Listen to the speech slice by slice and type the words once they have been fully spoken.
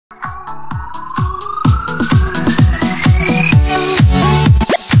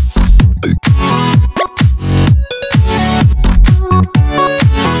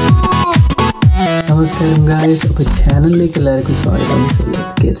guys, our channel like എല്ലാവർക്കും സ്വാഗതം. So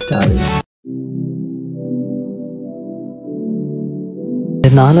let's get started.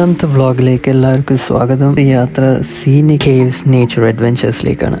 നാലാമത്തെ വ്ളോഗിലേക്ക് എല്ലാവർക്കും സ്വാഗതം. ഈ യാത്ര scenic caves nature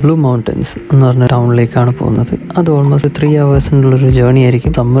അഡ്വെഞ്ചേഴ്സിലേക്കാണ്. Blue mountains എന്ന് പറഞ്ഞ ടൗണിലേക്കാണ് പോകുന്നത്. അത് ഓൾമോസ്റ്റ് 3 hours ജേർണി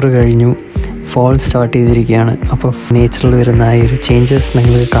ആയിരിക്കും. സമ്മർ കഴിഞ്ഞു, ഫോൾ സ്റ്റാർട്ട് ചെയ്തിരിക്കുകയാണ്. അപ്പോൾ നേച്ചറിൽ വരുന്ന ആ ഒരു ചേഞ്ചസ്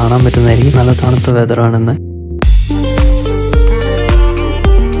നിങ്ങൾക്ക് കാണാൻ പറ്റുന്നതായിരിക്കും. നല്ല തണുത്ത വെതറാണെന്ന്.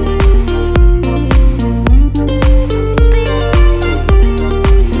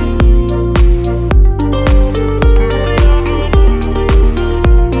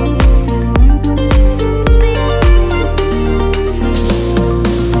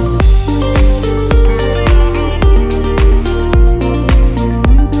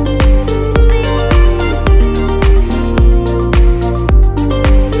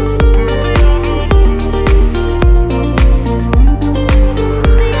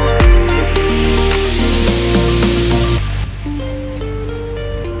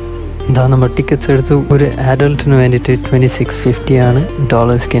 ഇതാ നമ്മൾ ടിക്കറ്റ്സ് എടുത്തു. ഒരു അഡൾട്ടിന് വേണ്ടിയിട്ട് $26.50 ആണ്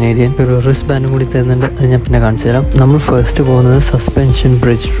Canadian. ഒരു റിസ്റ്റ് ബാൻഡും കൂടി തരുന്നുണ്ട്, അത് ഞാൻ പിന്നെ കാണിച്ചു തരാം. നമ്മൾ ഫസ്റ്റ് പോകുന്നത് സസ്പെൻഷൻ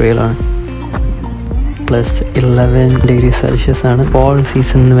ബ്രിഡ്ജ് ട്രെയിലാണ്. +11 degrees Celsius ആണ്. ഫോൾ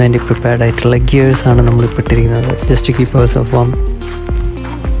സീസണിന് വേണ്ടി പ്രിപ്പയർഡ് ആയിട്ടുള്ള ഗിയേഴ്സ് ആണ് നമ്മൾ ഇട്ടിരിക്കുന്നത്, just to keep us warm.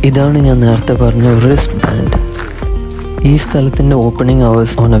 ഇതാണ് ഞാൻ നേരത്തെ പറഞ്ഞ റിസ്റ്റ് ബാൻഡ്. ഈ സ്ഥലത്തിൻ്റെ opening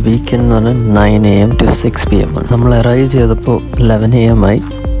hours on A weekend എന്ന് പറഞ്ഞാൽ 9 AM to 6 PM ആണ്. നമ്മൾ അറൈവ് ചെയ്തപ്പോൾ 11 AM ആയി.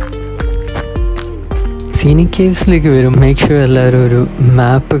 സീനിക് കേവ്സിലേക്ക് വരും. മേക്ക് ഷുവർ എല്ലാവരും ഒരു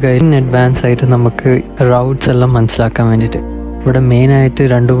മാപ്പ് കയ്യിൽ അഡ്വാൻസ് ആയിട്ട് നമുക്ക് റൗട്ട്സ് എല്ലാം മനസ്സിലാക്കാൻ വേണ്ടിയിട്ട്. ഇവിടെ മെയിനായിട്ട്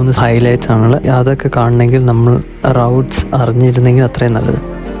 2-3 ഹൈലൈറ്റ്സ് ആണുള്ളത്. അതൊക്കെ കാണണമെങ്കിൽ നമ്മൾ റൗട്ട്സ് അറിഞ്ഞിരുന്നെങ്കിൽ അത്രയും നല്ലത്.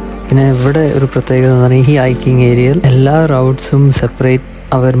 പിന്നെ ഇവിടെ ഒരു പ്രത്യേകത എന്ന് പറഞ്ഞാൽ ഈ ഹൈക്കിംഗ് ഏരിയയിൽ എല്ലാ റൗട്ട്സും സെപ്പറേറ്റ്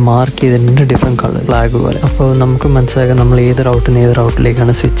അവർ മാർക്ക് ചെയ്തിട്ടുണ്ട്, ഡിഫറെൻറ്റ് കളർ ഫ്ലാഗ് പോലെ. അപ്പോൾ നമുക്ക് മനസ്സിലാക്കാം നമ്മൾ ഏത് റൗട്ടിൽ നിന്ന് ഏത്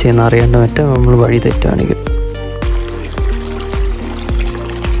റൗട്ടിലേക്കാണ് സ്വിച്ച് ചെയ്യുന്നത് അറിയേണ്ട പറ്റും നമ്മൾ വഴി തെറ്റുകയാണെങ്കിൽ.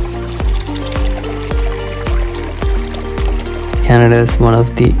 Canada's one of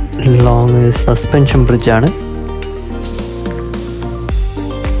the longest suspension bridge ആണ്.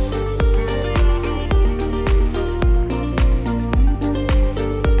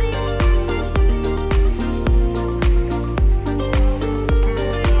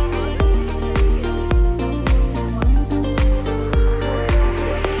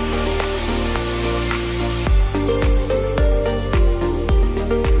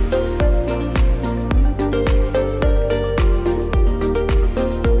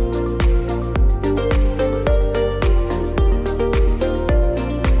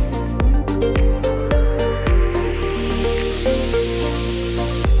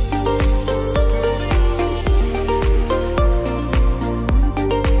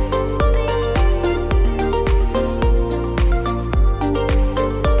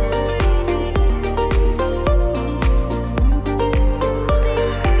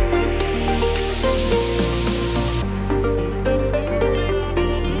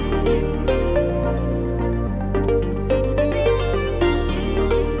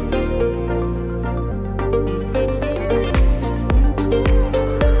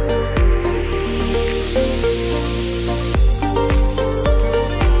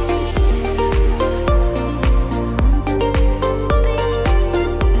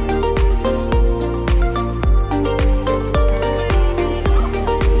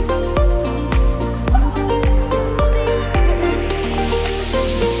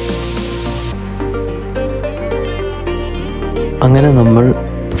 അങ്ങനെ നമ്മൾ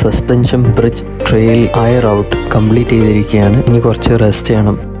സസ്പെൻഷൻ ബ്രിഡ്ജ് ട്രെയിൽ ആയ റൗട്ട് കംപ്ലീറ്റ് ചെയ്തിരിക്കുകയാണ്. ഇനി കുറച്ച് റെസ്റ്റ്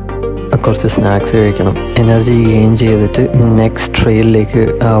ചെയ്യണം, കുറച്ച് സ്നാക്സ് കഴിക്കണം, എനർജി ഗെയിൻ ചെയ്തിട്ട് നെക്സ്റ്റ് ട്രെയിലിലേക്ക്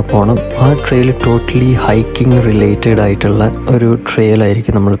പോകണം. ആ ട്രെയിൽ ടോട്ടലി ഹൈക്കിംഗ് റിലേറ്റഡ് ആയിട്ടുള്ള ഒരു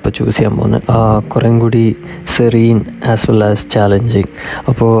ട്രെയിലായിരിക്കും നമ്മളിപ്പോൾ ചൂസ് ചെയ്യാൻ പോകുന്നത്. കുറേ കൂടി serine as well as challenging.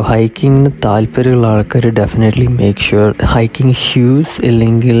 അപ്പോൾ ഹൈക്കിങ്ങിന് താല്പര്യമുള്ള ആൾക്കാർ definitely make sure hiking shoes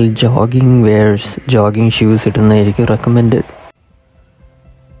ഇല്ലെങ്കിൽ ജോഗിങ് ഷൂസ് ഇടുന്നതായിരിക്കും റെക്കമെൻഡ്.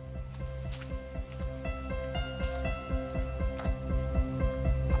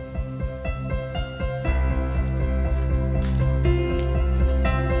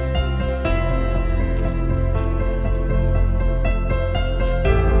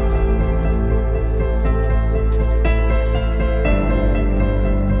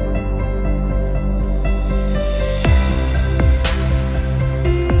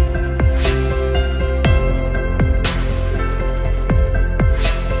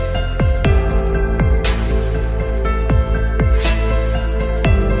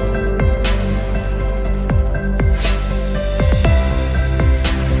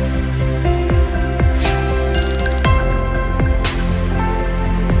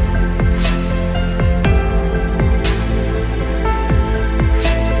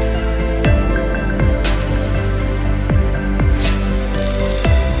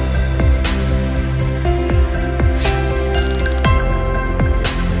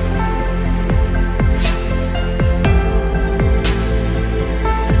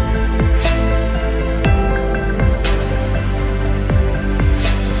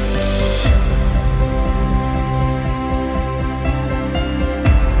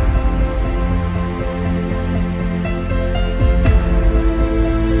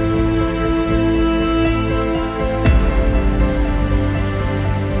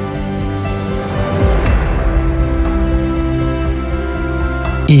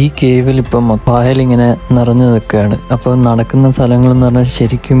 ഈ കേവിൽ ഇപ്പം പായലിങ്ങനെ നിറഞ്ഞു നിൽക്കുകയാണ്. അപ്പോൾ നടക്കുന്ന സ്ഥലങ്ങളെന്ന് പറഞ്ഞാൽ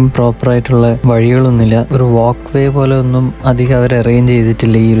ശരിക്കും പ്രോപ്പറായിട്ടുള്ള വഴികളൊന്നുമില്ല. ഒരു വാക്ക് വേ പോലെ ഒന്നും അധികം അവർ അറേഞ്ച്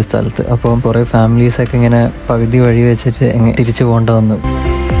ചെയ്തിട്ടില്ല ഈ ഒരു സ്ഥലത്ത്. അപ്പോൾ കുറേ ഫാമിലീസൊക്കെ ഇങ്ങനെ പകുതി വഴി വെച്ചിട്ട് തിരിച്ചു പോകേണ്ട വന്നു.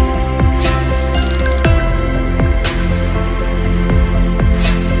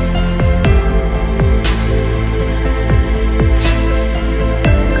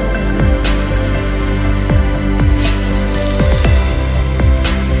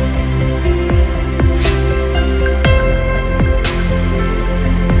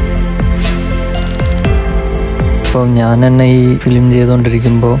 അപ്പം ഞാൻ തന്നെ ഈ ഫിലിം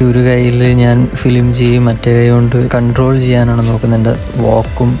ചെയ്തുകൊണ്ടിരിക്കുമ്പോൾ ഒരു കൈയിൽ ഞാൻ ഫിലിം ചെയ്യും, മറ്റേ കൈ കൊണ്ട് കൺട്രോൾ ചെയ്യാനാണ് നോക്കുന്നത്. എൻ്റെ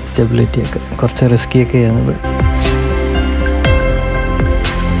വാക്കും സ്റ്റെബിലിറ്റിയൊക്കെ കുറച്ച് റിസ്ക്കിയൊക്കെ ചെയ്യുന്നത്.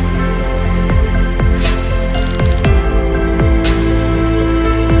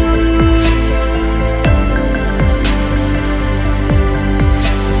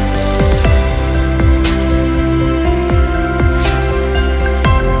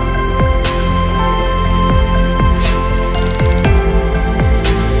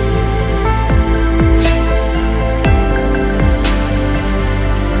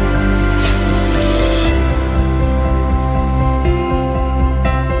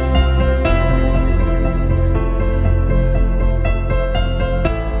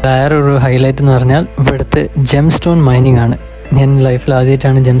 വേറൊരു ഹൈലൈറ്റ് എന്ന് പറഞ്ഞാൽ ഇവിടുത്തെ ജെംസ്റ്റോൺ മൈനിങ് ആണ്. ഞാൻ ലൈഫിൽ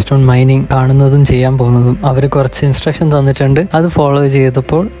ആദ്യമായിട്ടാണ് ജെംസ്റ്റോൺ മൈനിങ് കാണുന്നതും ചെയ്യാൻ പോകുന്നതും. അവർ കുറച്ച് ഇൻസ്ട്രക്ഷൻ തന്നിട്ടുണ്ട്, അത് ഫോളോ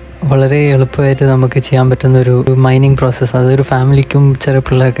ചെയ്തപ്പോൾ വളരെ എളുപ്പമായിട്ട് നമുക്ക് ചെയ്യാൻ പറ്റുന്ന ഒരു മൈനിങ് പ്രോസസ്സ്. അതൊരു ഫാമിലിക്കും ചെറിയ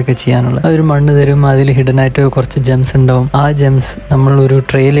പിള്ളേർക്കൊക്കെ ചെയ്യാനുള്ള. അതൊരു മണ്ണ് തരും, അതിൽ ഹിഡൻ ആയിട്ട് കുറച്ച് ജെംസ് ഉണ്ടാവും. ആ ജെംസ് നമ്മൾ ഒരു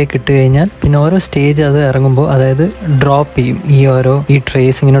ട്രേയിലേക്ക് ഇട്ട് കഴിഞ്ഞാൽ പിന്നെ ഓരോ സ്റ്റേജ് അത് ഇറങ്ങുമ്പോൾ, അതായത് ഡ്രോപ്പ് ചെയ്യും, ഈ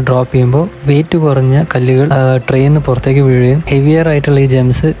ട്രേസ് ഇങ്ങനെ ഡ്രോപ്പ് ചെയ്യുമ്പോൾ വെയിറ്റ് കുറഞ്ഞ കല്ലുകൾ ട്രേയിൽ നിന്ന് പുറത്തേക്ക് വീഴുകയും ഹെവിയർ ആയിട്ടുള്ള ഈ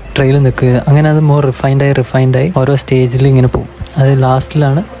ജെംസ് ട്രേയിൽ നിൽക്കുക. അങ്ങനെ അത് മോർ റിഫൈൻഡായി ഓരോ സ്റ്റേജിൽ ഇങ്ങനെ പോകും. അത്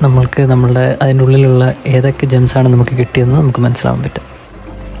ലാസ്റ്റിലാണ് നമ്മൾക്ക് നമ്മളുടെ അതിൻ്റെ ഉള്ളിലുള്ള ഏതൊക്കെ ജെംസാണ് നമുക്ക് കിട്ടിയതെന്ന് നമുക്ക് മനസ്സിലാവാൻ പറ്റും.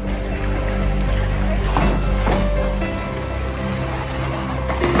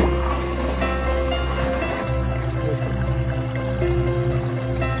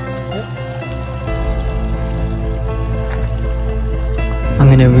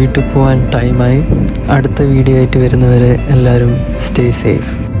 അങ്ങനെ വീട്ടിൽ പോകാൻ ടൈമായി. അടുത്ത വീഡിയോ ആയിട്ട് വരുന്നവരെ എല്ലാവരും സ്റ്റേ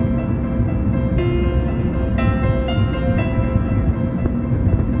സേഫ്.